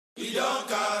We don't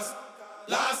cast,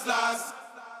 last.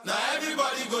 Now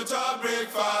everybody go to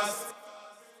breakfast.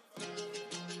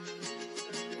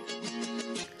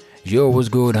 Yo, what's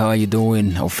good? How are you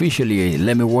doing? Officially,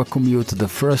 let me welcome you to the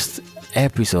first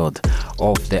episode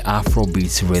of the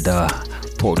Afrobeats Radar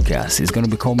podcast. It's going to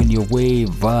be coming your way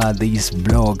via this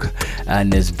blog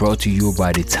and it's brought to you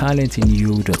by the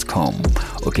talentinYou.com.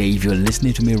 Okay, if you're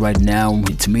listening to me right now,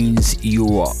 it means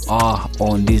you are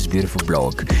on this beautiful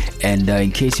blog. And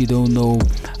in case you don't know,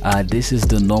 this is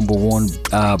the number one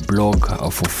blog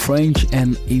for French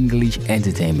and English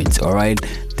entertainment. All right,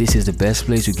 this is the best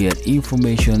place to get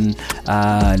information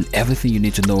and everything you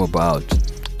need to know about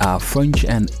French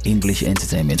and English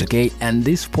entertainment. Okay, and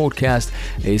this podcast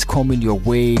is coming your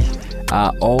way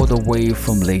all the way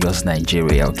from Lagos,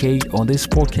 Nigeria. Okay, on this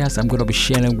podcast I'm going to be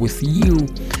sharing with you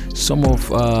some of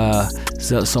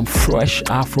some fresh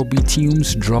Afrobeat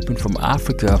tunes dropping from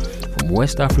Africa, from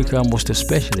West Africa, most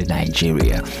especially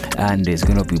Nigeria, and it's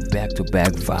going to be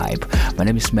back-to-back vibe. My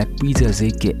name is Smack Peters,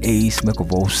 aka Smack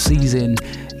of All Season,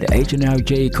 the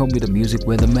HNRJ, come with the music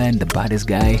weatherman, the baddest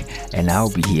guy, and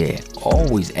I'll be here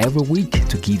always every week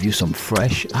to give you some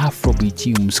fresh Afrobeat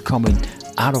tunes coming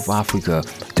out of Africa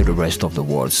to the rest of the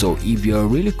world. So if you're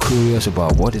really curious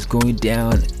about what is going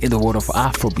down in the world of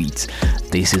Afrobeats,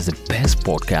 this is the best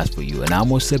podcast for you. And I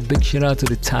must say big shout out to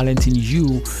the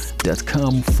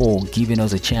talentinYou.com for giving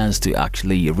us a chance to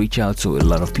actually reach out to a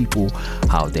lot of people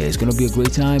out there. It's going to be a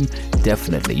great time.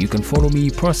 Definitely. You can follow me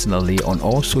personally on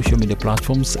all social media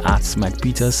platforms at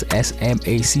SmackPeters,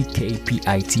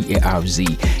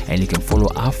 SMACKPITARZ, and you can follow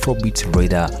Afrobeats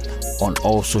Radar on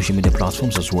all social media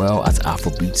platforms as well as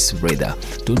Afrobeats Radar.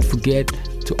 Don't forget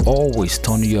to always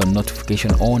turn your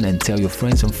notification on and tell your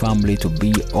friends and family to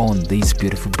be on this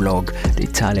beautiful blog, The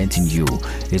Talent in You.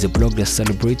 It's a blog that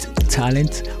celebrates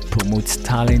talent, promotes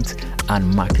talent, and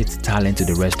markets talent to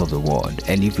the rest of the world.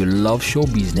 And if you love show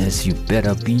business, you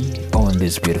better be on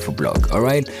this beautiful blog. All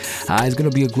right, it's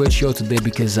gonna be a great show today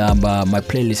because my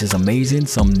playlist is amazing.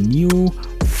 Some new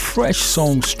fresh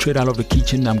songs straight out of the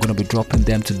kitchen. I'm gonna be dropping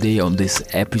them today on this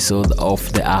episode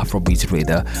of the Afrobeats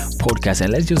Radar podcast,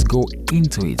 and let's just go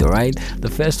into it. All right, the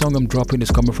first song I'm dropping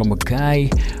is coming from a guy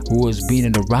who has been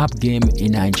in the rap game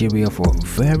in Nigeria for a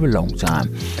very long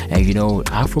time, and you know,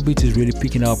 Afrobeat is really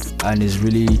picking up and is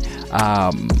really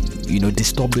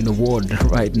disturbing the world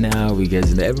right now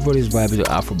because everybody's vibing to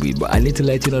Afrobeat. But I need to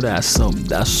let you know there are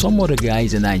some other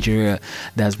guys in Nigeria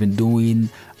that's been doing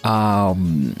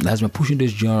has been pushing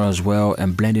this genre as well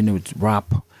and blending it with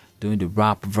rap, doing the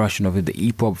rap version of it, the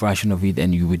hip-hop version of it,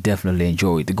 and you will definitely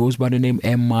enjoy it. It goes by the name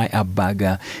M.I.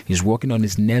 Abaga. He's working on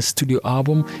his next studio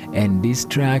album, and this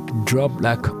track dropped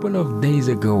like a couple of days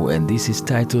ago, and this is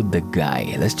titled The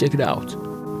Guy. Let's check it out.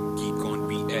 Geek on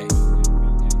BA.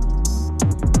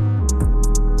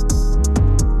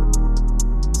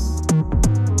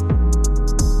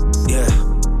 Yeah,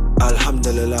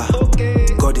 Alhamdulillah.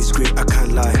 God is great, I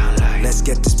can't lie. Let's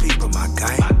get this paper, my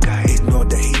guy. Ignore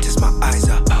the haters, my eyes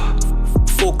are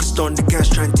focused on the cash,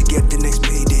 trying to get the next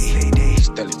payday.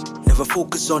 Never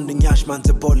focus on the nyash, man's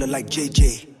a baller like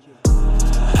JJ.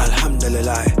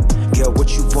 Alhamdulillah. Girl,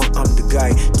 what you want, I'm the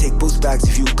guy. Take both bags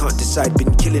if you can't decide.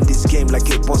 Been killing this game like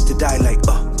it wants to die. Like,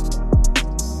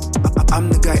 I'm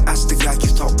the guy, ask the guy you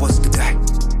thought was the guy.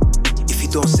 If you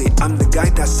don't say I'm the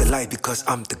guy, that's a lie because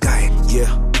I'm the guy.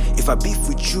 Yeah. If I beef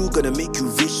with you, gonna make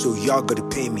you rich, so y'all gotta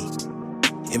pay me.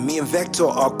 And me and Vector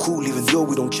are cool, even though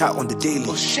we don't chat on the daily.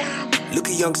 Look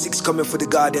at Young Six coming for the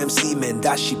goddamn C, man,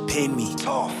 that shit pain me.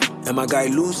 And my guy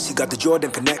Loose, he got the Jordan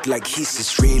Connect like he's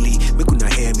Israeli. Make una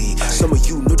hear me. Some of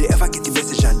you know they ever get the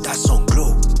message and that's on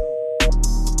glow.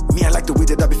 Me, I like the way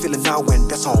that I be feeling now when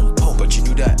that's on pole. But you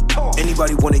knew that.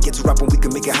 Anybody wanna get to rap and we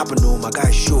can make it happen, no, my guy,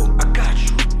 sure. I got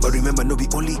you. But remember, no be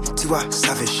only Tiwa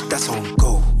Savage, that's on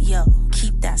go. Yo,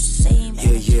 keep that same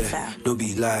energy fam. Don't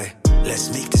be lie. Let's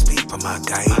make this paper, my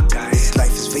guy. This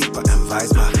life is vapor and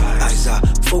vibes. My eyes are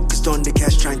focused on the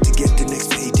cash, trying to get the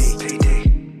next payday.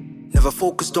 Never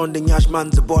focused on the nyash,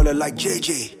 man's a baller like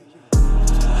JJ.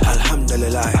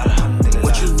 Alhamdulillah.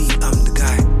 What you need, I'm the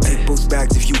guy. Take both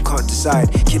bags if you can't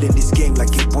decide. Killing this game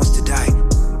like it wants to die.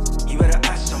 You better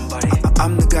ask somebody.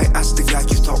 I'm the guy, ask the guy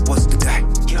you thought was the guy.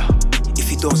 Yeah. If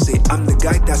you don't say I'm the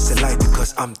guy, that's a lie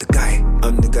because I'm the guy.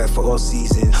 I'm the guy for all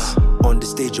seasons. On the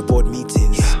stage of board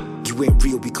meetings. You ain't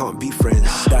real, we can't be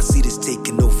friends. That seat is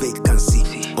taking no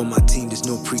vacancy. On my team, there's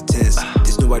no pretense.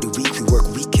 There's nobody weak, we work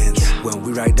weekends. When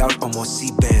we ride out, I'm on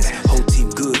C-bands. Whole team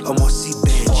good, I'm on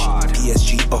C-bench.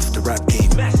 PSG off the rap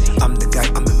game. I'm the guy,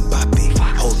 I'm Mbappe.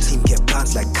 Whole team get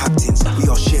plans like captains. We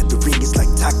all share the ring, it's like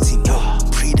tag team.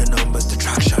 Pre the numbers, the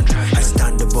traction. I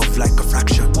stand above like a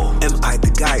fraction. Am I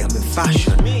the guy? I'm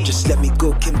fashion. Just let me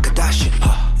go, Kim Kardashian.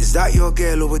 Is that your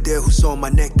girl over there who saw my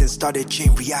neck then started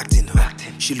chain reacting?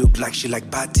 She looked like she like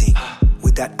batting.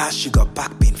 With that ass, she got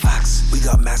back pain. Facts. We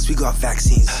got masks, we got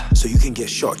vaccines. So you can get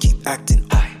shot, keep acting.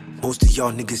 Most of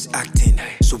y'all niggas acting.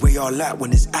 So where y'all at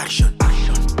when it's action?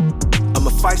 I'm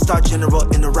a 5-star general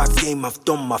in the rap game, I've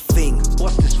done my thing.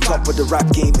 What's this top of the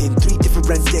rap game in 3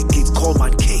 different decades, call my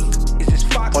king. Is this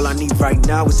facts? All I need right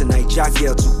now is a Niger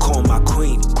girl to call my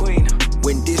queen.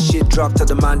 When this shit drop to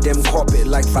the man, them cop it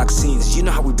like vaccines. You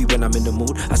know how we be when I'm in the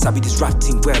mood. I sabi this rap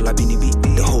team well, I been in beat.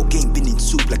 The whole game been in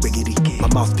soup like bagiri. My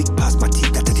mouth big past my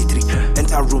teeth, that 33.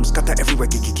 Entire room, scatter everywhere,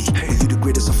 gigi. With you the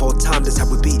greatest of all time, that's how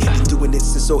we be. Been doing it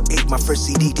since 08, my first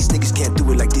CD. These niggas can't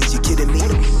do it like this, you kidding me?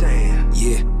 What are we saying?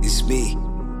 Yeah, it's me,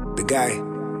 the guy.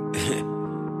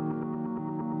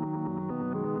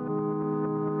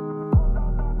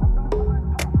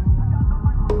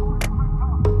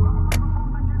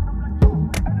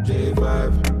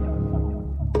 J5.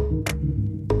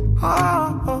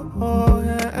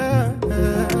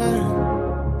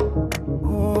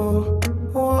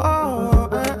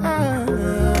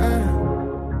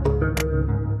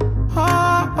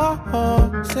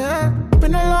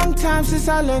 Been a long time since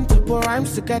I learned to put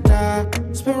rhymes together.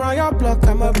 Spin around your block,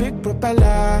 I'm a big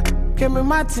propeller. Came with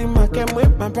my team, I came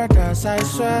with my brothers, I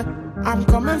swear. I'm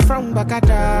coming from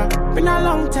Bagada. Been a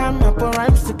long time, I put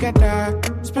rhymes together.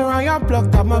 Spin around your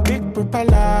block, I'm a big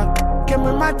propeller. Came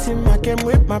with my team, I came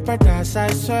with my brothers,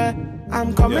 I swear.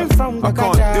 I'm coming from Bagada.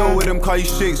 I can't deal with him cause he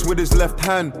shakes with his left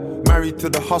hand. Married to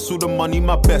the hustle, the money,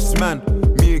 my best man.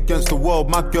 Me against the world,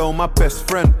 my girl, my best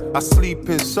friend. I sleep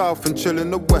in South and chill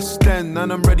in the West End,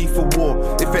 and I'm ready for war.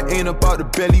 If it ain't about the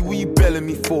belly, what you belling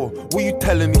me for? What you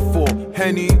telling me for?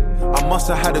 Henny, I must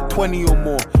have had a 20 or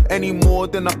more. Any more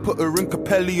than I put her in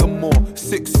Capelli or more.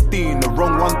 16, the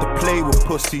wrong one to play with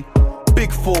pussy. Big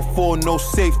 4-4, no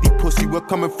safety pussy. We're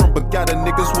coming from Bagada,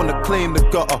 niggas wanna claim the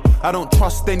gutter. I don't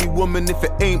trust any woman if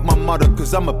it ain't my mother,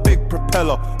 cause I'm a big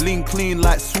propeller. Lean clean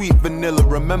like sweet vanilla.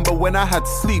 Remember when I had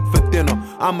sleep for dinner?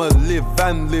 I'ma live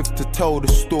and live to tell the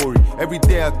story. Every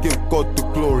day I give God the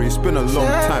glory. It's been a long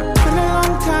time. Been a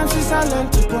long time since I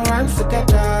learned to put rhymes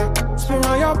together. Spin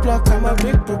around your block, I'm a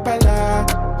big propeller.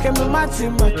 Came with my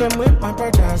team, I came with my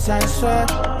brothers, I swear.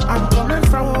 I'm coming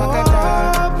from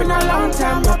Bagada. Been a long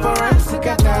time, I put rhymes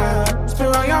together. Spin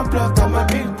around your block, I'm a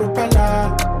big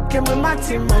propeller. Came with my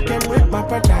team, I came with my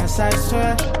brothers, I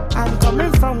swear. I'm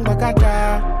coming from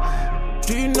Bagada.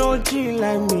 Do you know G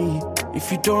like me?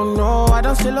 If you don't know, I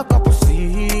don't still look up to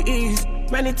see.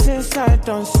 Many things I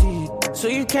don't see, so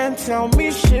you can't tell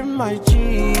me shit, my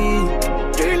G.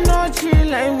 Do you know G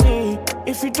like me?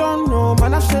 If you don't know,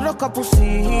 man, I've still a couple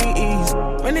C's.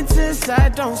 Many things I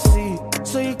don't see,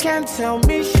 so you can't tell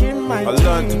me shit, my G. I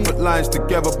learned to put lines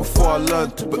together before I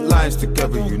learned to put lines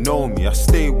together. You know me, I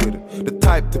stay with it. The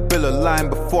type to build a line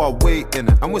before I wait in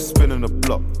it. And we're spinning the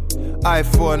block. Eye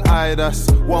for an eye, that's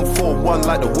 1-4-1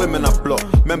 like the women I block.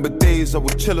 Remember days I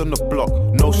would chill on the block,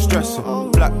 no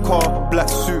stressing. Black car, black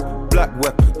suit, black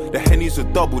weapon. The Henny's a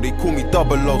double, they call me 007.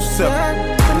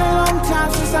 Been a long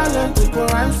time since I learned to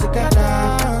put rhymes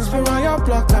together. Spin around your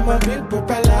block, I'm a big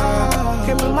propeller.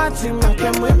 Came with my team, I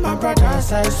came with my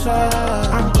brothers, I swear.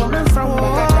 I'm coming from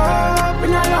Bagada.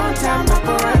 Been a long time, I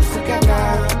put rhymes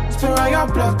together. Spin around your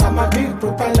block, I'm a big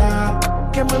propeller.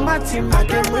 Came with my team, I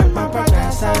came with my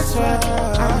brothers, I swear.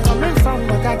 I'm coming from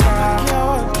Bagada. I care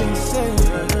what they say.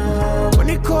 When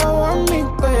you call on me,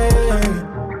 babe.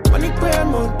 When you pay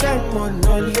more than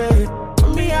money,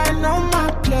 me, I know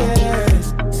my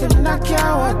place. Say, I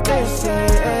care what they say.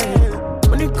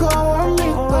 When you call on me,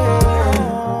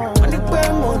 babe. When you pay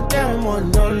more than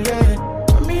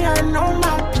money, me, I know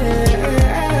my place.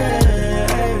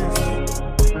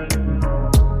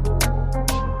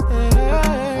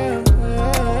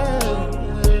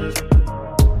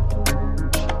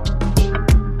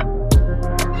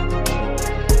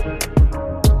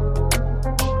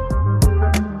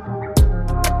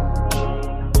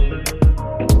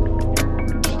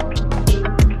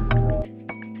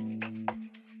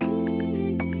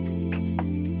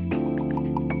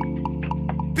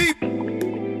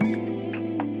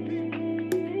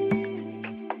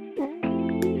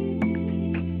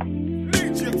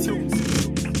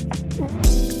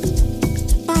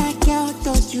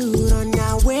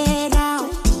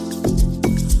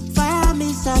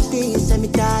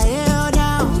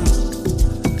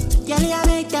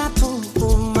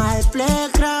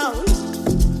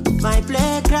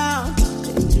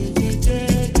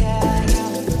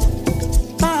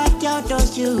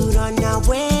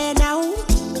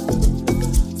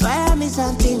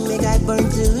 Burn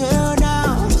to hell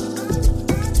now.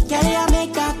 Girl, you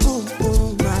make a boom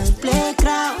boom, my play.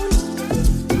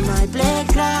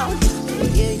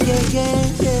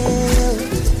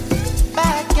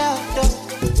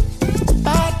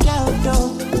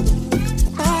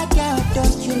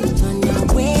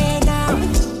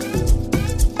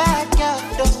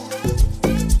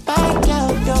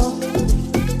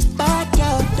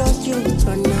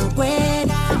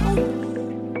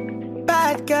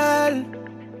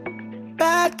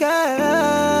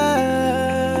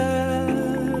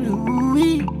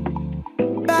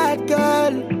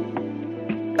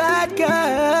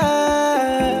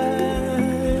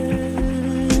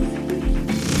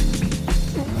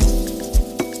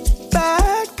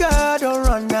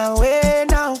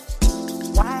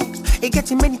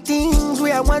 getting many things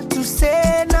where I want to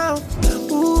say now.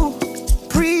 Ooh,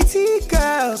 pretty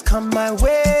girls come my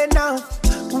way now.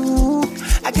 Ooh,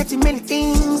 I getting many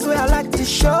things where I like to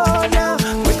show now.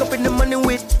 Wake up in the morning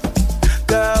with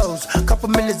girls, a couple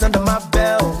millions under my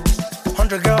belt,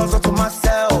 100 girls onto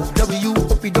myself. W,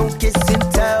 hope you don't kiss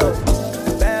and tell.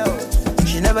 Bell,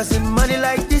 she never seen money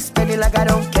like this, spend it like I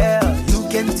don't care. You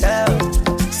can tell,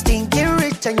 stinking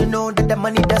rich and you know that the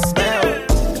money does smell.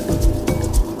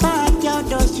 But yo,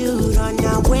 don't you run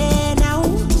away now.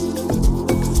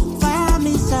 Find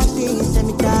me something, send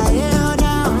me tired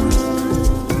now.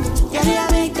 Yeah,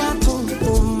 I make that boom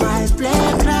boom my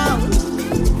playground,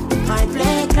 my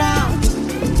playground.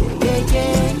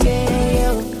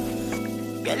 Yeah.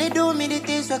 Girl, you do me the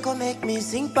things that can make me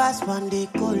sing past one day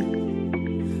cold.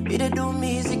 You dey do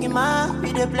me singing my,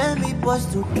 you dey play me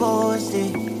post to post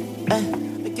it.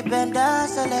 Make you bend down,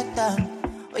 selector.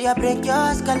 Oh, you break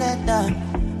your skeleton.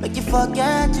 Make you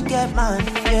forget to get mine.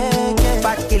 Yeah.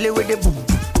 Fat kill it with the boom,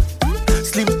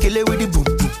 slim kill it with the boom,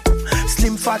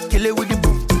 slim fat kill it with the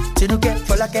boom. Till you get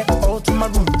full like it all to my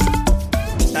room.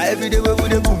 Now every day we with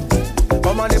the boom.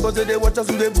 All my neighbors say they watch us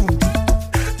with the boom.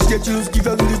 Get you give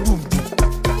us with the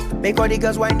boom. Make all the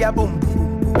girls wind their boom.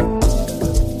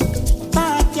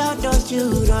 But yo, don't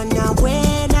you run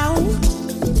away now.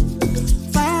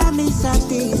 Find me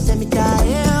something, send me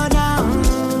tired now.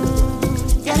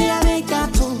 Yeah, I make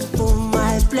that boom boom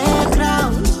my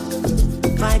playground,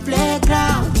 my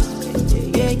playground.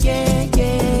 Yeah.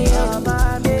 Oh,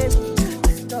 my baby,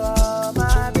 oh,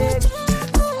 my baby,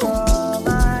 oh,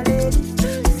 my baby,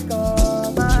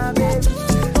 oh, my baby,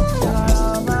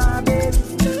 oh, my baby,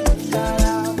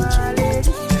 oh, my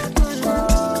lady,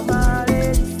 oh, my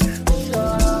lady,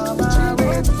 oh, my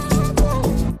baby.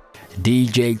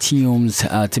 DJ Tunes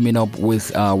teaming up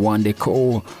with Wande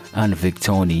Cole and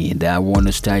Victoni. That one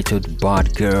is titled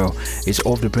Bad Girl. It's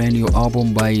off the brand new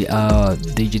album by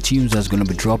DJ Tunes that's gonna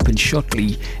be dropping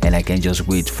shortly, and I can't just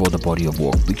wait for the body of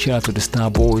work. Big shout out to the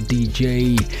Starboy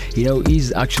DJ. You know,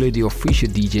 he's actually the official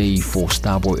DJ for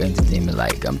Starboy Entertainment.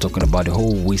 Like, I'm talking about the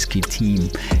whole Whiskey team.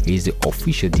 He's the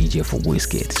official DJ for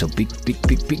Whiskey. So big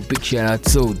shout out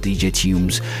to DJ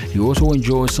Tunes. You also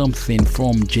enjoy something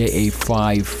from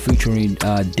JA5 featuring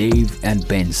Dave and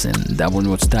Benson. That one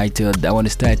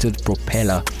is titled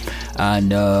Propeller,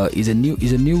 and is a new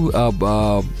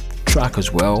track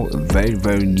as well.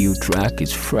 Very new track.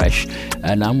 It's fresh,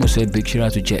 and I'm gonna say big shout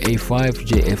out to JA5.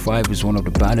 JA5 is one of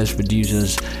the baddest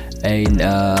producers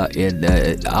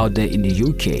out there in the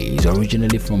UK. He's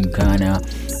originally from Ghana,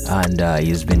 and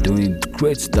he's been doing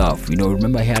great stuff. You know,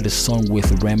 remember he had a song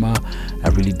with Rema I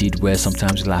really did well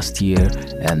sometimes last year,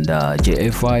 and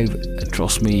JA5,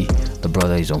 trust me, the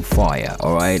brother is on fire.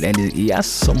 All right, and he has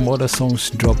some other songs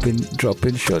dropping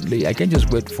shortly. I can't just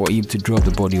wait for him to drop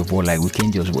the body of work. Like, we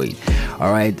can't just wait.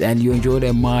 All right, and you enjoyed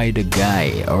Am I the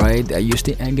Guy? All right, you're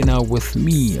still hanging out with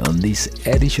me on this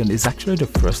edition. It's actually the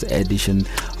first edition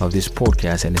of this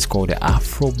podcast, and it's called the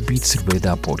Afrobeats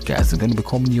Radar Podcast. It's going to be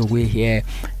coming your way here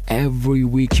every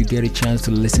week. You get a chance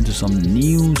to listen to some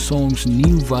new songs,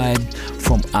 new vibe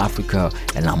from Africa,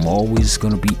 and I'm always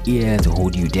going to be here to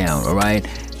hold you down. All right,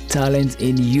 talent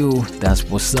in you, that's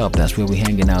what's up. That's where we're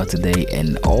hanging out today,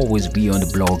 and always be on the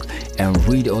blog and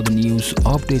read all the news,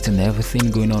 updates, and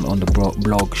everything going on the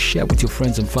blog. Share with your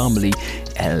friends and family,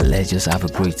 and let's just have a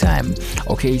great time.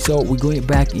 Okay, so we're going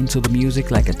back into the music.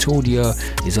 Like I told you,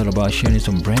 it's all about sharing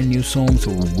some brand new songs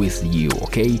with you.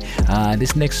 Okay,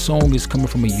 this next song is coming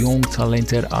from a young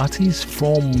talented artist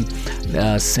from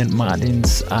St.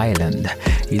 Martin's Island.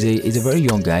 He's a very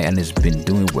young guy and has been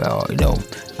doing well. You know,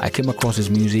 I came across his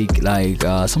music like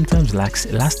sometimes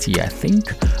last year, I think,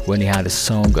 when he had a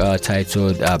song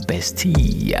titled Bestie.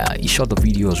 He shot the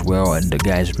video as well, and the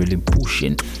guy is really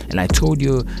pushing. And I told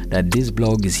you that this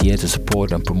blog is here to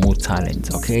support and promote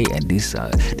talent. Okay, and this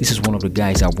is one of the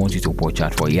guys I want you to watch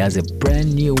out for. He has a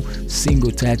brand new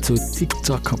single titled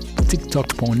TikTok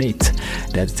Ponit.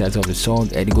 That's the title of the song,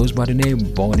 and it goes by the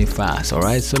name Boniface. All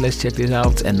right, so let's check this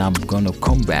out, and I'm gonna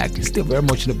come back. Still very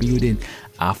much in the building.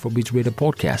 Afrobeats Radio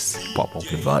Podcast. Pop up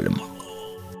the volume.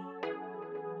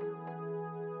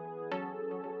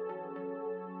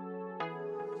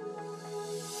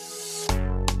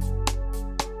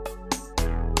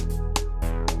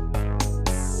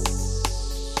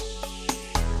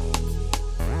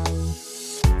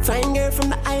 Fine girl from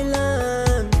the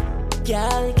island,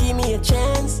 girl, give me a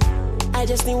chance. I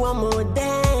just need one more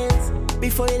dance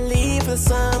before you leave for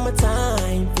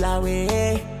summertime. Fly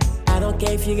away. I don't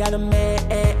care if you got a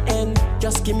man,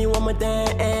 just give me one more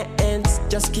dance.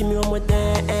 Just give me one more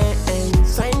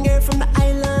dance. Fine girl from the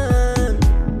island,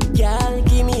 girl,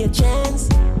 give me a chance.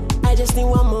 I just just need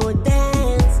one more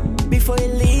dance before you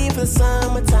leave for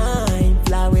summertime.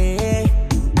 Fly away.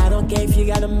 I don't care if you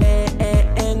got a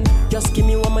man. Just give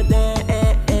me one more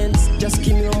dance. Just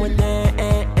give me one more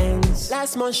dance.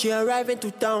 Last month she arrived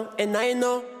into town, and I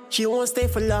know she won't stay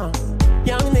for long.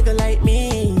 Young nigga like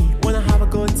me wanna have a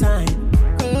good time.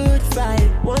 Good fight,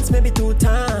 once maybe 2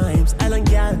 times. Island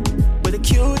gal with a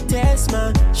cute test,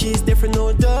 man. She's different,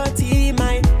 no dirty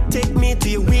mind. Take me to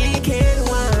your weekend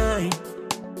wine.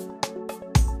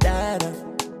 Da da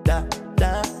da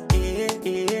da, yeah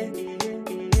yeah.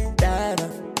 Da da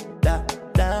da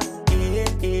da, yeah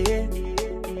yeah.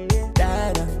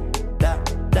 Da da da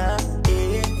da,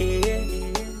 yeah yeah.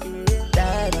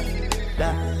 Da da da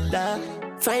da.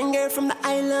 Fine girl from the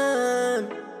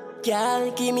island,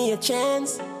 girl, give me a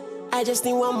chance. I just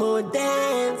need one more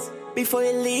dance before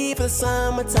you leave for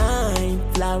summertime.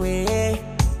 Fly away.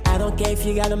 I don't care if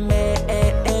you got a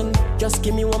man. Just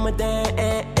give me one more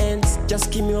dance.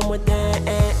 Just give me one more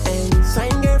dance.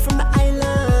 Fine girl from the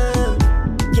island,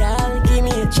 girl, give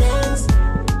me a chance.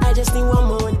 I just need one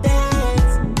more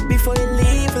dance before you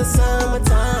leave for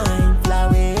summertime. Fly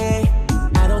away.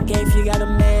 I don't care if you got a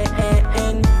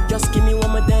man. Just give me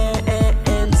one more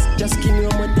dance. Just give me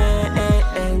one more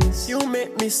dance. You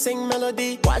make me sing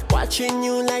melody. Watching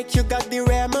you like you got the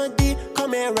remedy.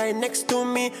 Come here right next to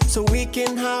me so we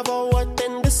can have a what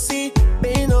in the sea.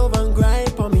 Bend over and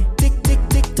grind on me. Tick tick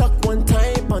tick tock one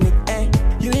time on it.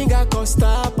 You ain't got to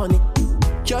stop on it.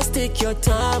 Just take your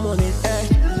time on it.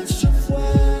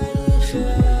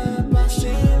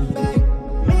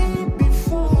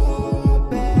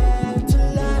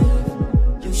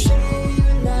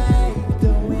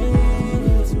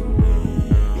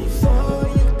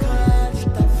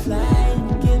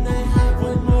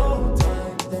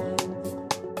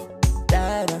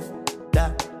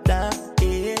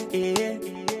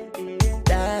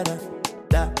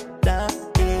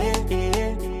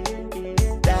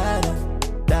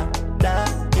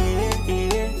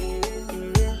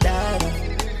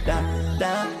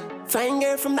 Fine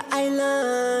girl from the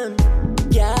island,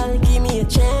 girl, give me a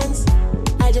chance.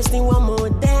 I just need one more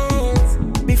dance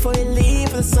before you leave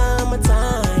for the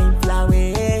summertime. Fly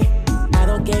away. I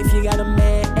don't care if you got a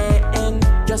man.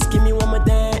 Just give me one more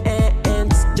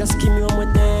dance. Just give me one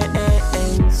more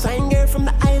dance. Fine girl from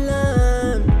the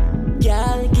island,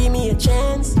 girl, give me a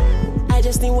chance. I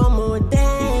just need one more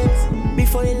dance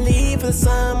before you leave for the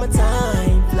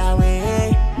summertime. Fly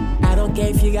away. I don't care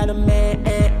if you got a man.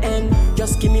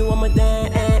 Just give me one more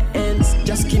dance.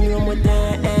 Just give me one more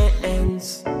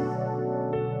dance.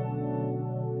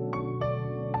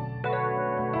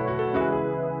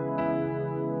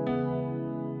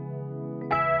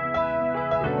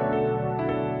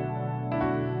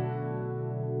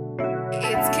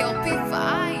 It's Kelpie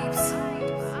Vibes.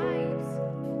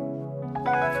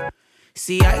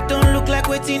 See, I don't look like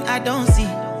waiting, I don't see.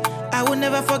 I will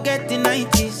never forget the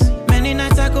 90s. Many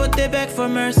nights I go there beg for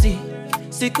mercy.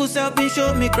 Sickle self been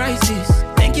showed me crisis.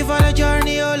 Thank you for the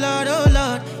journey, oh Lord, oh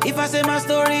Lord. If I say my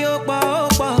story, oh boy.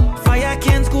 Fire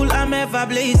can't school, I'm ever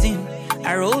blazing.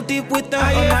 I roll deep with the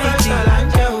Almighty.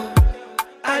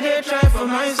 I did try for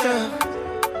myself.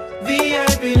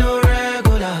 VIP no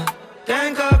regular.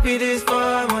 Can't copy this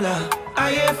formula.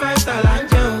 I hear 5-star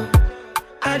Angel.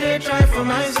 I did try for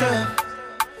myself.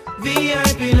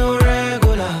 VIP no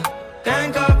regular.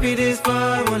 Can't copy this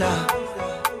formula.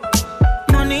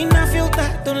 Money in a filter,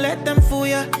 don't let them fool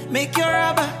ya. Make your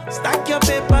rubber, stack your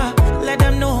paper. Let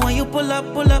them know when you pull up.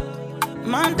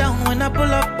 Man down when I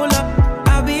pull up.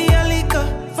 I'll be a leaker,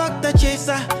 fuck the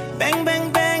chaser. Bang,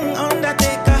 bang, bang,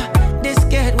 Undertaker. They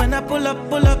scared when I pull up.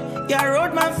 Yeah,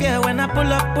 road man fear when I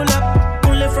pull up.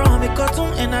 Only from a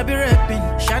cartoon and I be rapping.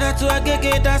 Shout out to a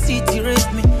gege that city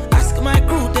raised me. Ask my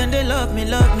crew, then they love me.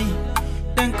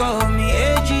 Then call me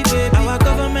AG, baby. Our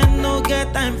government no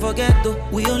get time for ghetto.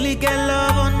 We only get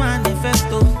love on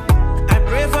manifesto. I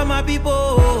pray for my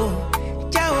people.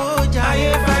 Jao. I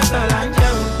hear 5-star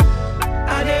Angel.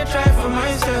 I did try for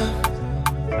myself.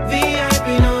 VIP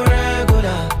no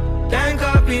regular. Can't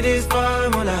copy this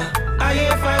formula. I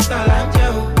hear 5-star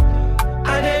Angel.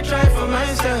 I did try for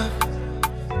myself.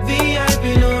 VIP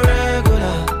no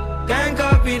regular. Can't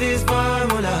copy this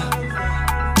formula.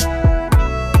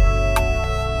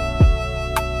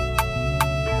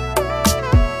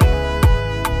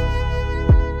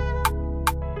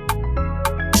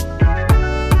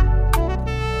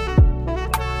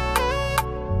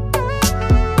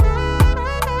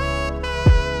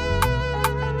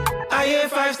 I hear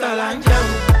 5-star Angel.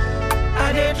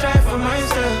 I did try for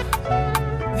myself.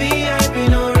 VIP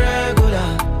no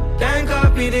regular. Can't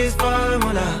copy this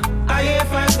formula. I hear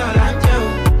 5-star Angel.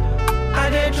 I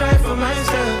did try for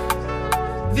myself.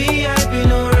 be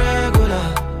no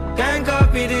regular. Can't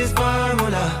copy this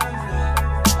formula.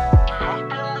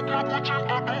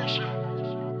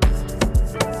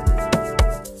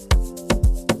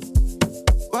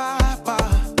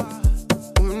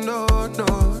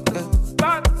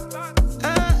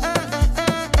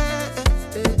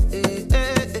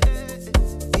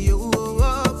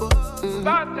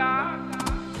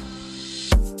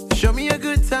 Show me a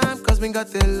good time, cause we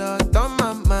got a lot on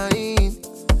my mind.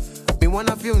 Me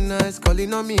wanna feel nice,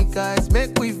 calling on me guys,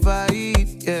 make we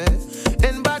vibe, yeah.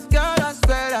 And bad girl, I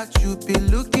swear that you be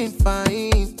looking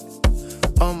fine.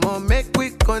 I'ma make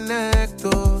we connect,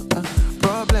 oh.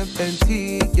 Problem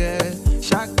plenty, yeah.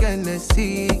 Shock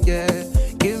Hennessy, yeah.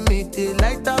 Give me the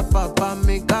light up, papa,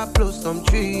 make I blow some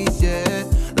trees, yeah.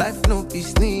 Life no be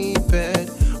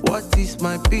snippet. What is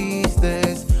my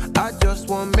business? I just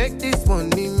want make this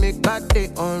money, make that day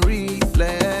on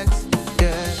reflex,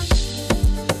 yeah.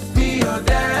 Me your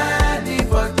daddy,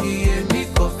 body, and me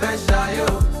confession, yo.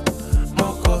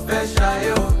 Mo confession,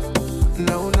 yo.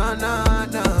 No, no, no,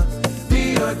 no.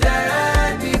 Me your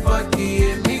daddy,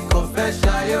 body, and me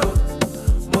confession, yo.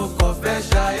 Mo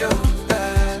confession, yo.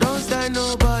 Don't say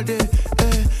nobody,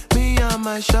 me and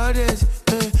my shorties,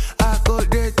 I go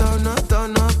there, turn up,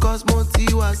 cause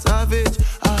Monty was savage.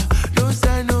 Don't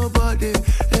say nobody,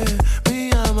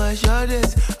 me and my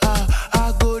shorties,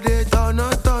 I go there, turn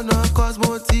up, cause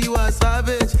Monty was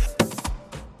savage.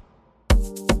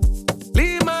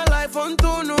 Leave my life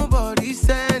unto nobody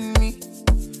send me.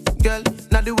 Girl,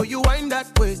 now the way you wind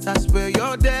that waist, I swear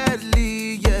you're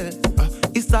deadly, yeah.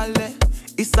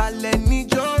 It's a Lenny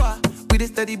Joa, with a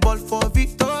steady ball for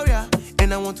Victoria.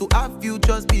 And I want to have you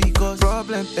just because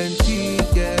problem plenty,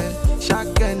 yeah.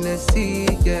 Shock Hennessy,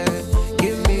 yeah.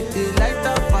 Give me the light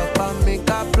up, papa, make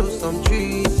I blow some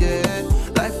trees, yeah.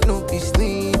 Life no be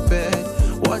snippet.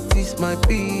 What is my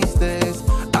business?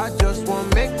 I just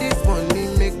want make this money,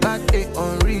 make that day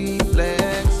on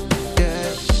reflex,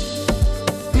 yeah.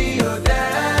 Me your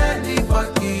daddy,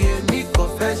 body, and me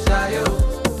confession, yo.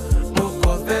 Mo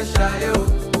confession, yo.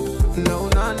 No,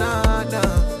 no, no, no.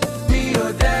 Me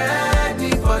your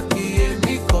daddy, body, and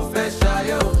me confession,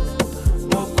 yo.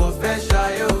 Mo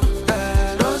confession, yo.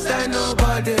 Don't say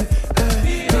nobody,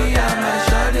 me and my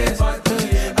shorties,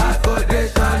 I go there,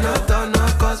 turn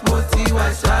up, cause Monty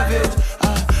was savage.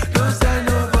 Don't say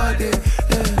nobody,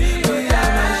 me and my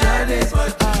shorties,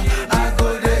 I go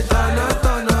there, turn up,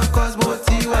 cause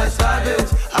Monty was savage.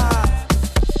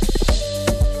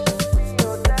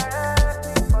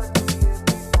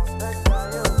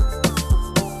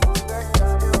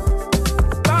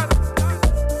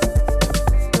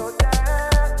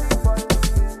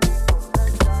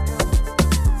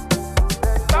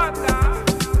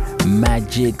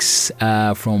 Magix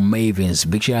from Mavens.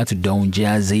 Big shout out to Don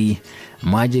Jazzy.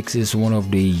 Magix is one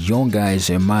of the young guys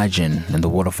emerging in the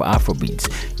world of Afrobeats.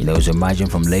 You know, he's emerging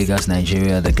from Lagos,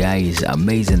 Nigeria. The guy is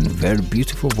amazing, very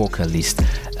beautiful vocalist.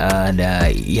 And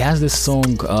he has this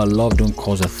song, Love Don't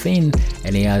Cause a Thing,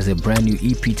 and he has a brand new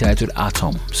EP titled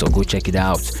Atom. So go check it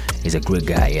out. He's a great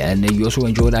guy. And you also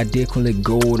enjoyed Adekunle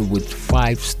Gold with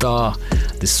 5 Star.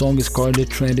 The song is currently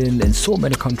trending in so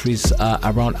many countries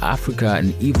around Africa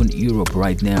and even Europe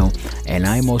right now. And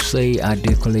I must say,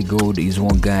 Adekunle Gold is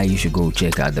one guy you should go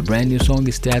check out. The brand new song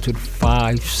is titled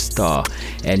 5 Star.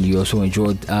 And you also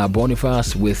enjoyed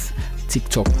Boniface with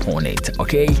TikTok on it.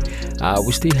 Okay,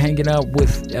 we're still hanging out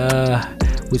with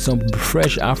some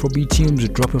fresh Afrobeat tunes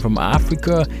dropping from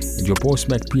Africa. And your boy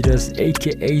Smack Peters,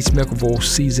 aka Smack of All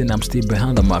Season. I'm still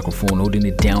behind the microphone holding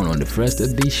it down on the first ever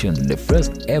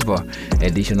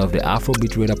edition of the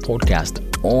Afrobeat Radar podcast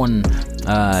on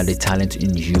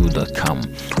thetalentinyu.com.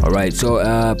 Alright,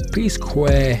 so P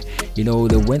Square, you know,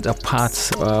 they went apart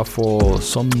for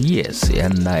some years,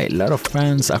 and a lot of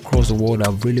fans across the world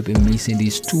have really been missing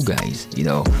these two guys, you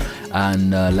know.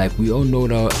 And like we all know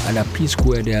that P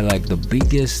Square, they're like the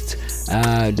biggest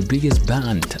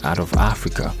band out of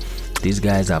Africa. These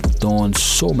guys have done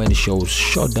so many shows,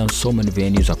 shut down so many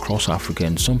venues across Africa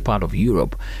and some part of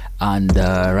Europe. And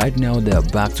right now they are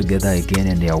back together again,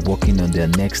 and they are working on their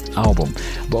next album.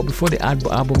 But before the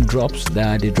album drops,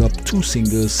 they dropped 2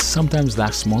 singles sometimes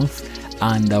last month,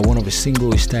 and one of the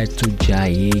singles is titled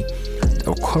Jaye.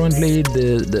 Currently,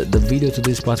 the video to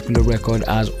this particular record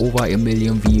has over 1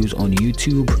 million views on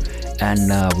YouTube,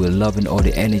 and we're loving all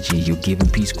the energy you're giving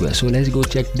P Square. So let's go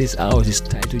check this out. It's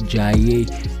titled Jaye,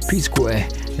 P Square.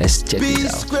 Let's check this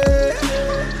out.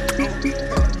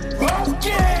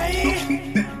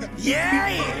 Okay. Yeah.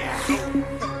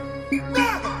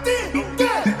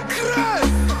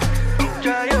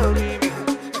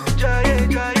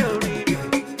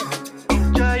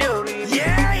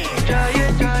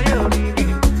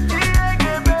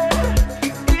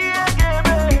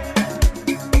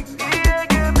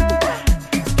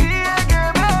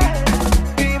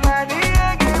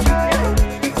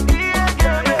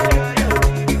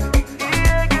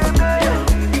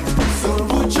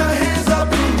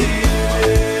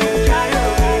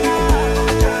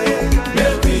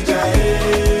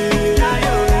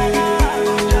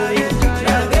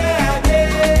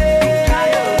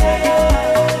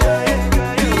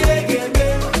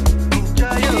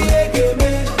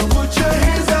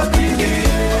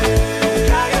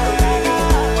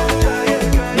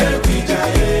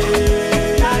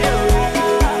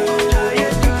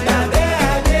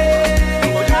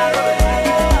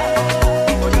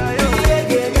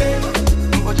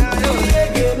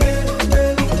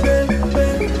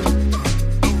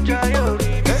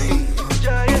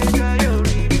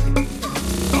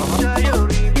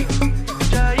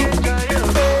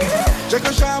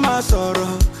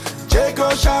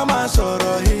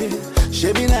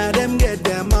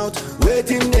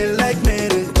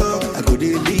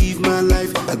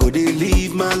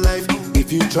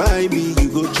 try me, you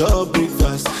go chop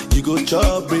breakfast. You go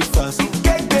chop breakfast.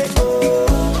 Get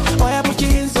oh, why I put your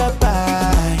hands up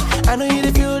high? I know you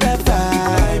feel that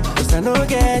vibe, 'cause I know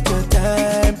get your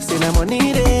time. Say I'm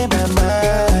money in my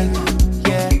mind.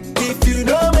 Yeah, if you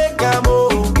don't make a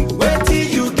move, wait till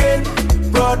you get,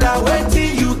 brother, wait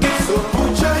till you get. So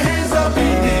put your hands up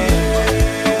in the air.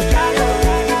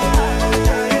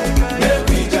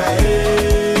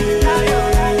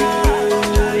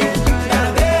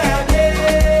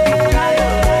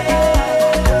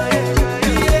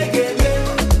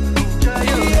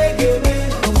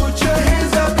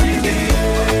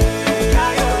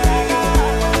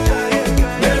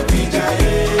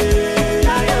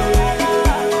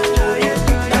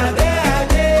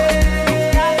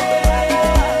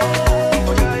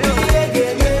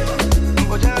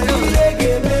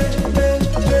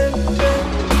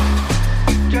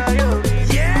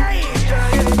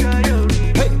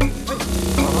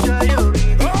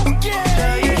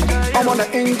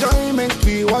 Enjoyment,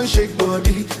 we want shake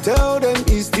body. Tell them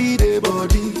it's the day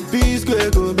body. Be square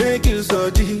go make you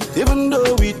surgy. Even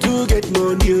though we do get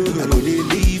money, I go they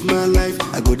live my life.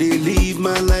 I go they live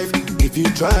my life. If you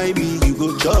try me, you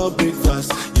go chop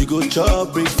breakfast. You go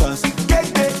chop breakfast.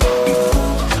 Get it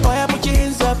oh, I put your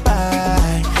hands up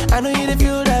high. I know you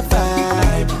feel that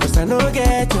vibe, 'cause I know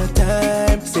get your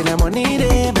time. Say I'm money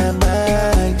in my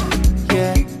mind.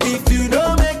 Yeah, if you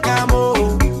don't make a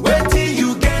move, wait till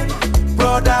you get,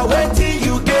 brother, wait till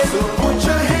you get. So put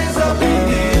your hands up in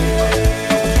the air.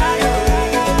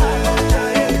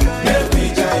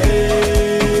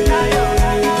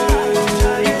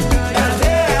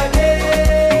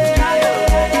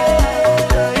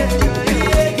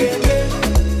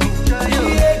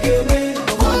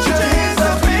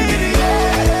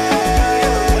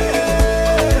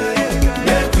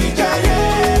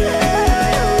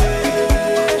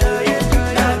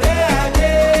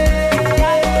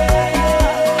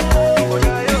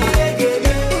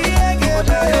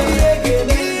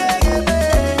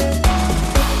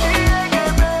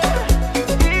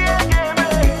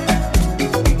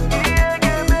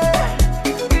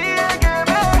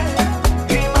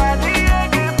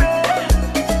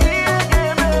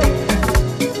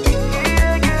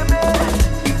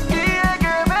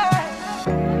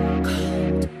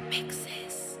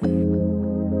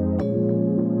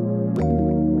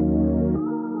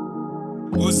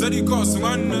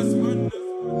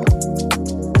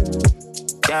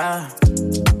 Yeah.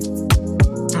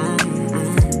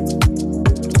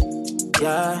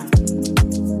 Yeah.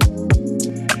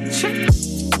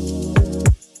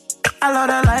 I love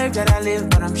the life that I live,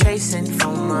 but I'm chasing for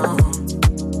more.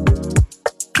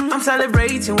 I'm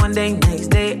celebrating one day, next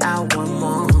day I want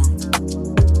more.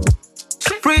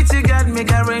 Pray to God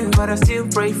make it rain, but I still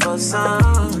pray for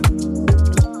sun.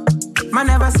 Man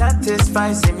never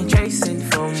satisfied, see me chasing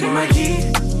for more. My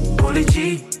G, holy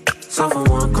G. So for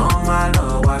one, call my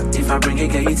love, what if I bring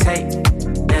it, can you take?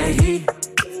 Yeah, he.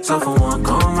 So for one,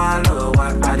 call my love,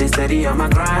 what I just steady on my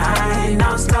grind,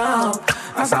 non stop.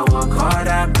 As I work hard,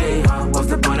 I play hard. What's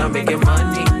the point of making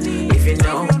money if you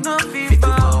know fit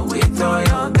to go with all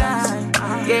your guys?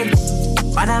 Yeah,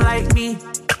 man, I like me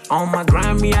on my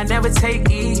grind, me I never take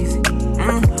easy.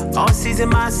 All season,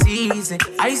 my season.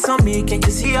 Ice on me, can't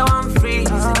you see how I'm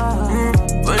freezing?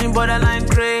 Running borderline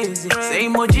crazy.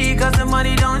 Same OG cause the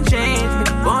money don't change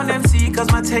me. Born MC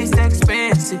cause my taste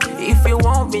expensive. If you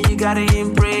want me, you gotta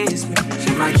embrace me.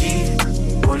 She my G,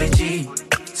 holy G.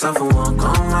 So for one,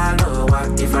 call my love,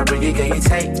 what if I bring it, can you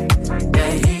take?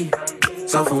 Yeah, he.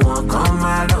 So for one, call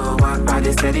my love, what I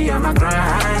just steady on my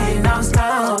grind, don't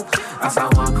stop. As I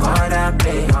work hard, I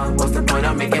play hard. What's the point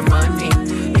of making money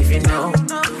if you know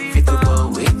fit to go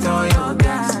with all your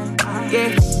guys?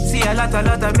 Yeah, see a lot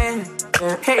of men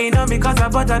hating on me cause I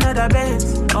bought another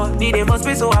Benz. Oh, needed more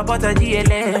space so I bought a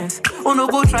GLS. Oh no,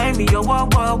 go try me, yo, whoa.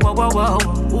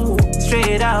 Ooh,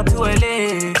 straight out to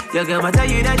LA. Your girl might tell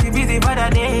you that she busy for the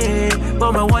day,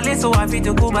 but my wallet so I fit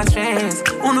to cool my stress.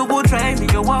 Oh no, go try me,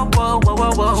 yo, whoa. Ooh.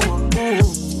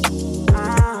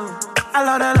 I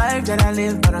love the life that I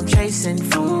live, but I'm chasing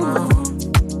for more.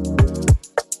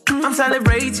 I'm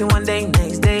celebrating one day,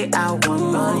 next day I want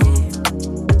more. Yeah.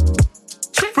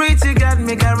 Pray to God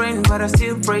make it rain, but I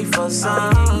still pray for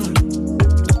sun.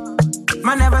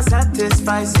 Man never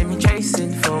satisfied, see me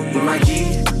chasing for more. My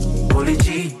G, holy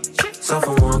G. So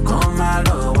for one, call my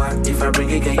love, what if I bring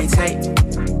it, can you take?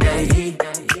 Yeah, he.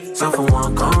 So for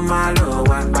one, call my love,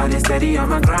 what I just steady on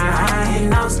my grind,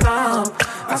 non stop.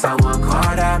 As I work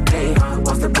hard, I play hard.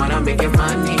 What's the point of making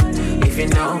money if you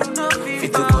know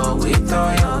fit to go with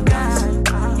all your guys?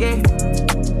 Yeah.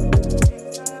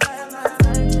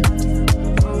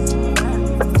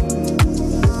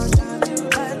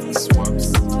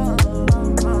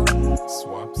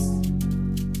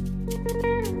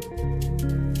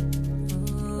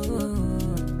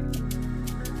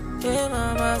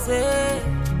 I say.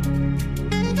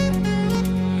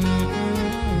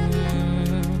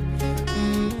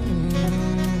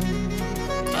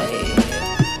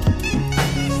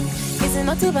 Is it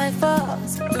not to by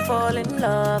force to fall in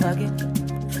love again?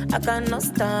 I cannot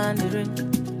stand the rain,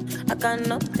 I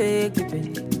cannot take the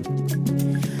pain.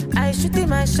 I shoot in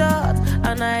my shot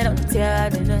and I don't tear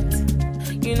the net.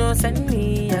 You know, send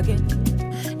me again.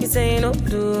 You say no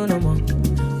do no more.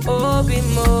 Oh, be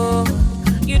more.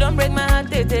 You don't break my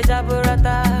heart, tete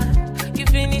jaburata. You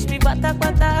finish me bata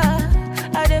bata.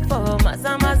 I dey for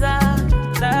maza maza,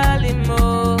 darling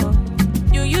mo.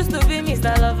 You used to be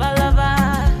Mr. Lover Lover.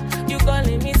 You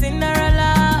calling me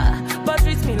Cinderella, but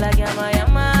treat me like yama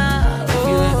yama. Oh.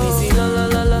 You let me see lo lo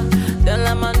lo lo. Then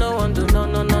lama no one do no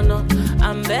no no no.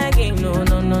 I'm begging no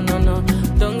no no no no.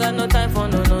 Don't got no time for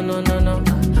no no no no no.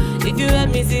 If you let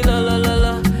me see lo lo lo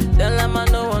lo, then lama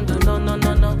no one do no no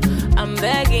no no. I'm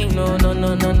begging no no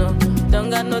no no no. Don't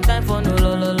got no time for no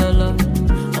lo lo lo lo.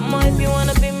 Mama, if you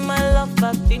wanna be my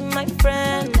lover, be my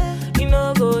friend. You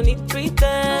know go need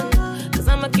pretend. Cause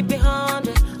I'ma keep it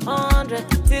 100, 100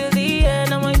 till the end.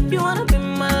 Mama, if you wanna be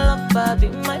my lover, be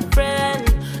my friend.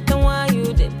 Then why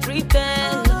you did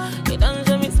pretend? You done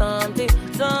show me something,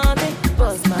 something.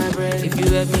 Bust my brain. If you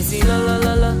let me see lo lo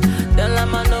lo lo, then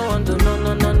I'ma no one do no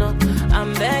no no no.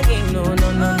 I'm begging no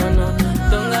no no no no.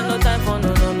 Don't got no time for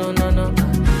no no no no no.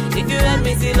 If you let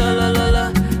me see lo lo lo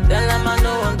lo, then I'ma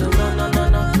no one do no no no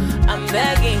no. I'm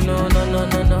begging no no no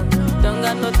no no. Don't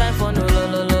got no time for no lo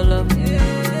lo lo lo.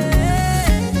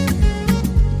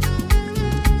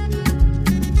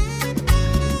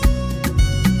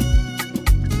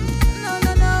 No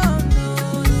no no no.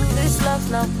 This love's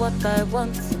not what I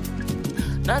want,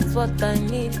 not what I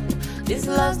need. This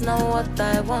love's not what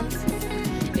I want.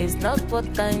 It's not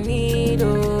what I need,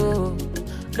 oh,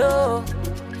 no.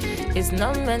 It's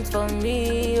not meant for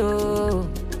me, oh,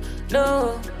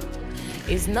 no.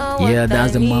 It's not what yeah,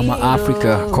 that's I the Mama need,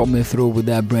 Africa oh. coming through with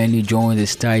that brand new joint.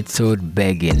 It's titled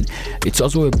Begging. It's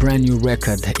also a brand new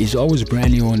record. It's always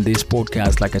brand new on this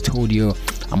podcast. Like I told you,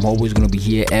 I'm always going to be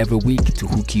here every week to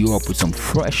hook you up with some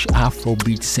fresh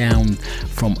Afrobeat sound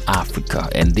from Africa.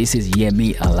 And this is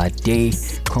Yemi Alade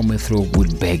coming through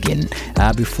with Begging.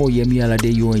 Before Yemi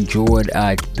Alade, you enjoyed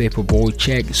Paperboy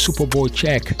Check, Superboy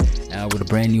Check with a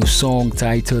brand new song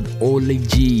titled Ole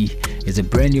G. It's a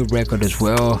brand new record as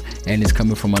well, and it's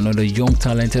coming from another young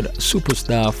talented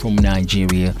superstar from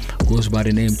Nigeria. Goes by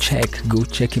the name Check. Go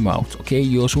check him out. Okay,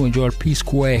 you also enjoyed P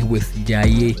Square with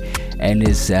Jaye, and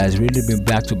it has really been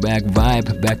back-to-back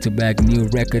vibe, back-to-back new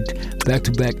record,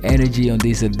 back-to-back energy on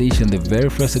this edition, the very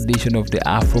first edition of the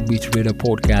Afrobeats Radar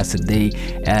podcast today.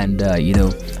 And you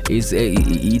know, it's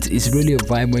really a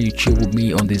vibe when you chill with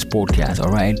me on this podcast. All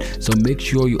right, so make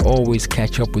sure you always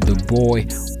catch up with the boy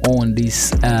on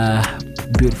this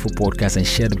beautiful podcast and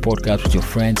share the podcast with your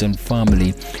friends and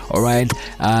family. All right,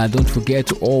 don't forget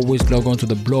to always log on to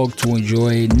the blog to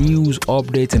enjoy news,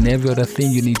 updates, and every other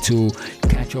thing you need to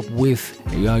catch up with.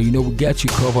 You know, we get you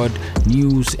covered.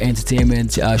 News,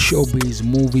 entertainment, showbiz,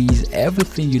 movies,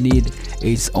 everything you need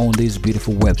is on this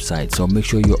beautiful website. So make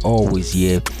sure you're always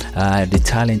here,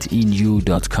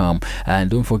 thetalentinyou.com. And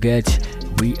don't forget,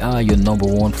 we are your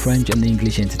 #1 French and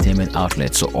English entertainment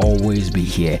outlet, so always be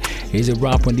here. Here's a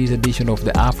wrap on this edition of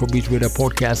the Afrobeats Radar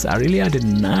podcast. I really had a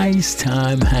nice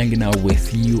time hanging out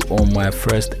with you on my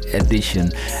first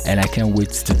edition, and I can't wait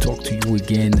to talk to you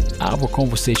again, have a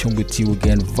conversation with you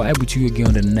again, vibe with you again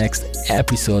on the next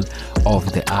episode of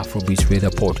the Afrobeats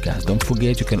Radar podcast. Don't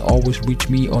forget, you can always reach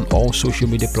me on all social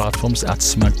media platforms at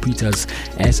Smack Peters,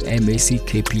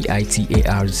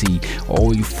 SMACKPITARZ,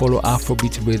 or you follow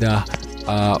Afrobeats Radar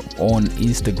on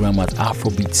Instagram at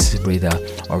Afrobeats Radar.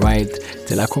 Alright,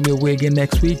 till I come your way again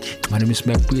next week, my name is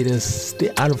Mac Peters.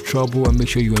 Stay out of trouble and make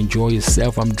sure you enjoy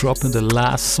yourself. I'm dropping the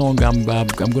last song I'm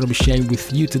gonna be sharing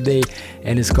with you today,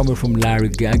 and it's coming from Larry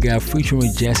Gaga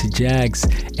featuring Jesse Jaggs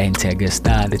and Tega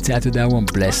Star. The title of that one,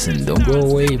 Blessing. Don't go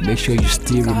away, make sure you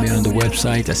stay with me on the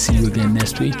website. I'll see you again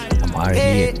next week. I'm out of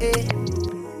here.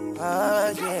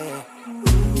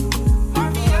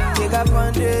 Take up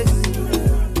on this.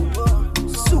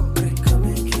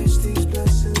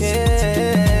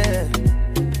 Yeah.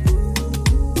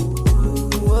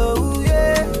 Whoa,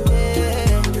 yeah,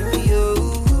 yeah. Yo,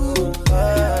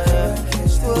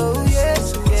 oh,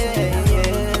 yes, yeah,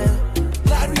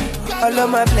 yeah. All of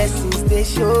my blessings, they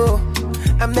show.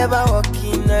 I'm never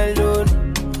walking alone.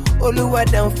 Oluwa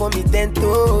down for me 10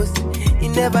 toes. He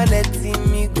never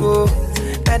letting me go.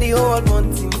 Now the whole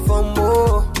wanting for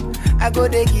more. I go,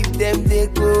 they give them, they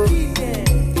go.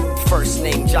 First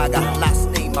name Jaga,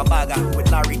 last name name a bagger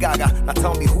with Larry Gaga. Now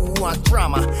tell me who want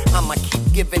drama. I'ma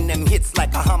keep giving them hits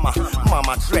like a hammer.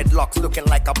 Mama dreadlocks looking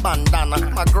like a bandana.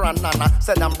 My grandnana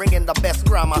said I'm bringing the best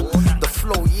grammar. The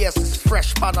flow, yes, is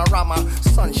fresh panorama.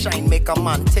 Sunshine make a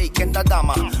man taking the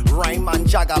dama. Rhyme and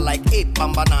jagger like ape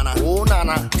and banana. Oh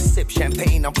nana, sip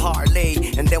champagne and parlay,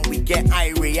 and then we get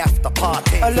irie after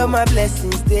party. All of my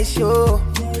blessings they show.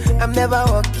 I'm never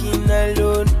walking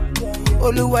alone.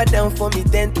 Oluwa down for me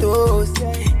 10 toes.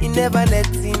 He never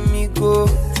letting me go.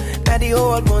 Now the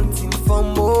whole wanting for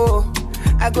more.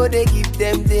 I go they give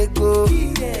them they go.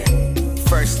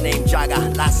 First name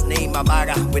Jagga, last name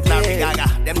Abaga with Larry Gaga.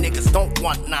 Them niggas don't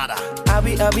want nada. I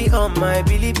be on my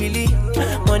Billy.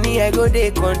 Money I go they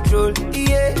control.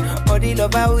 Yeah, all the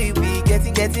love we be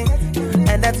getting.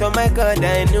 And that's all my God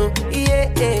I know. Yeah.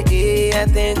 I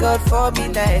thank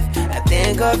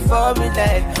God for me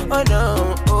life. Oh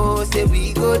no, oh say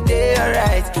we go there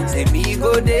alright. Say me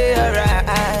go there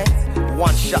alright.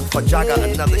 One shot for Jagga,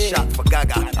 another shot for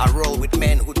Gaga. I roll with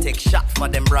men who take shot for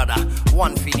them brother.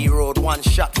 One for the road, one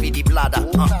shot for the bladder.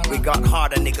 We got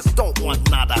harder, niggas don't want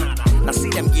nada. Now see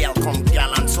them girl come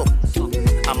gallant so.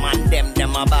 A man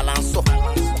them a balance so.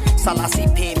 Salassi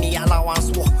pay me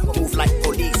allowance so. Move like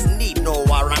police, need no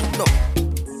warrant no.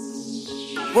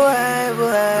 Boy,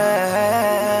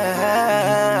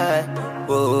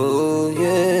 oh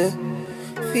yeah.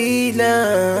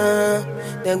 Feelin',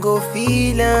 then go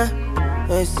feelin'.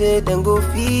 I said then go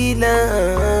feelin',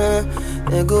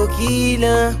 then go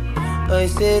killin'. I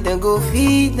said then go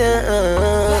feelin'.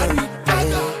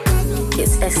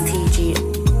 It's STG.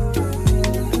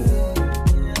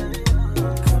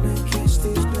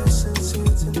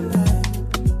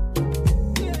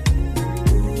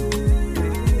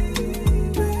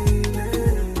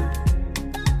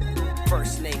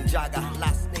 First name Jagga,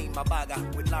 last name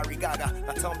Abaga with Larry Gaga.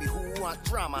 Now tell me who want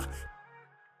drama.